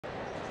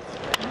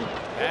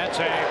That's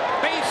a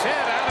base hit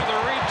out of the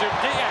reach of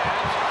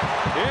Diaz.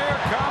 Here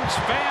comes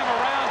Pham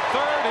around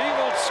third. He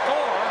will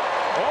score.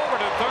 Over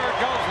to third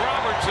goes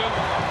Robertson.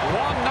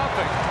 1-0.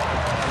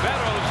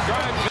 Meadows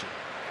drives.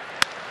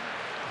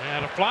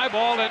 And a fly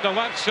ball into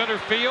left center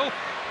field.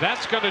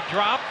 That's going to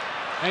drop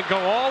and go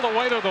all the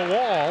way to the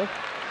wall.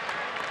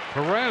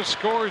 Perez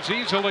scores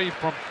easily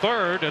from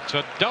third. It's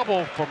a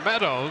double for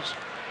Meadows.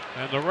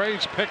 And the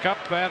Rays pick up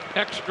that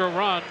extra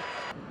run.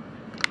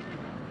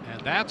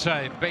 And that's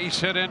a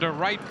base hit into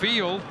right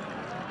field.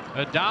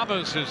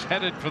 Adames is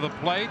headed for the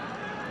plate.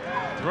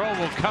 Throw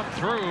will come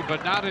through,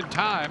 but not in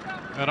time.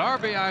 An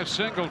RBI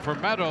single for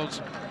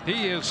Meadows.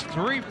 He is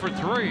 3 for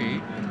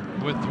 3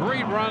 with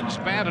 3 runs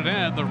batted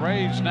in. The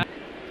Rays now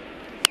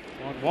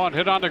 1-1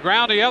 hit on the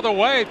ground the other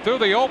way through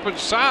the open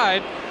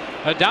side.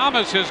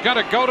 Adames is going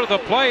to go to the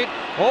plate.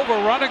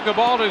 Overrunning the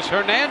ball is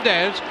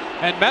Hernandez,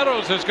 and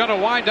Meadows is going to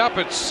wind up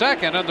at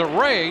second, and the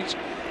Rays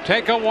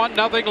take a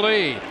 1-0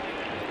 lead.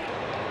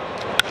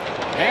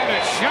 And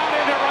a shot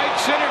into right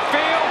center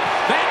field.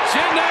 That's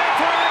in there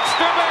for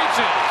extra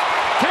bases.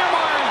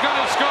 Kiermaier is going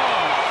to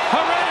score.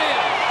 Heredia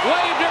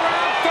waved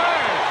around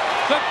third.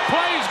 The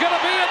play's going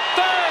to be at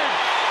third.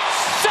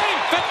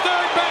 Safe at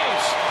third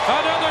base.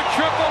 Another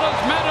triple as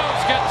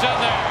Meadows gets in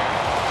there.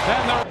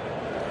 And the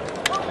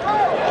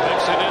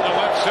flicks it into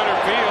left center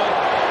field.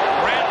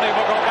 Bradley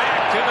will go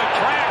back to the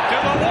track, to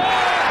the wall.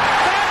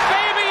 That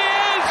baby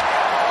is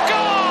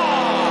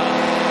gone.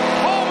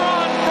 Home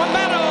run from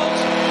Meadows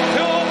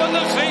to open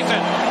the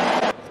season.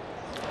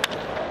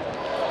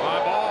 Fly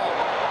ball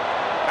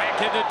back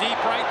into deep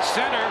right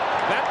center.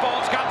 That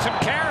ball's got some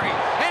carry,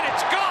 and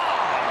it's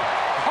gone.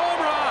 Home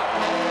run.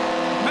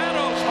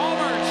 Meadows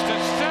homers to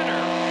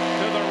center,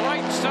 to the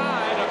right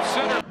side of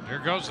center. Here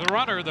goes the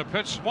runner. The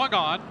pitch swung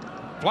on.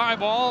 Fly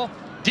ball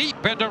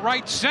deep into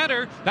right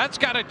center. That's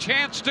got a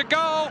chance to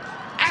go.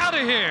 Out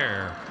of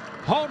here.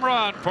 Home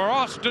run for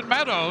Austin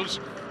Meadows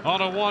on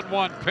a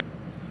 1-1 pitch.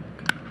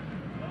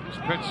 This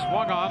pitch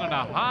swung on in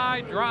a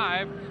high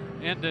drive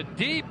into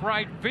deep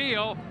right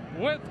field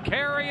with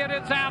carry, and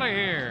it's out of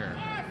here.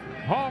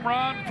 Home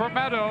run for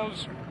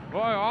Meadows. Boy,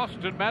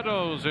 Austin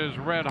Meadows is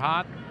red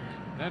hot.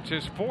 That's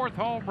his 4th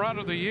home run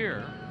of the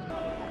year.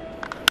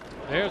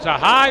 There's a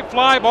high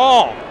fly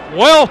ball.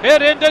 Well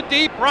hit into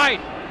deep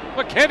right.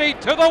 McKinney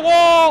to the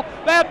wall.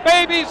 That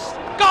baby's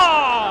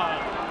gone.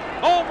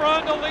 Home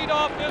run to lead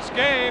off this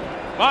game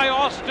by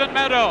Austin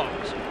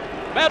Meadows.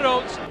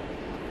 Meadows.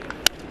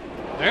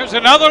 There's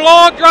another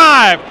long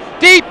drive.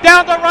 Deep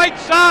down the right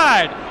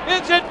side.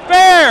 Is it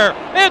fair?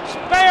 It's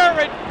fair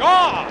and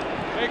gone.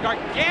 A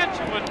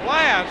gargantuan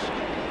blast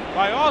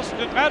by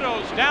Austin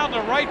Meadows down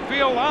the right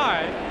field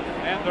line.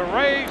 And the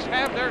Rays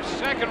have their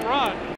second run.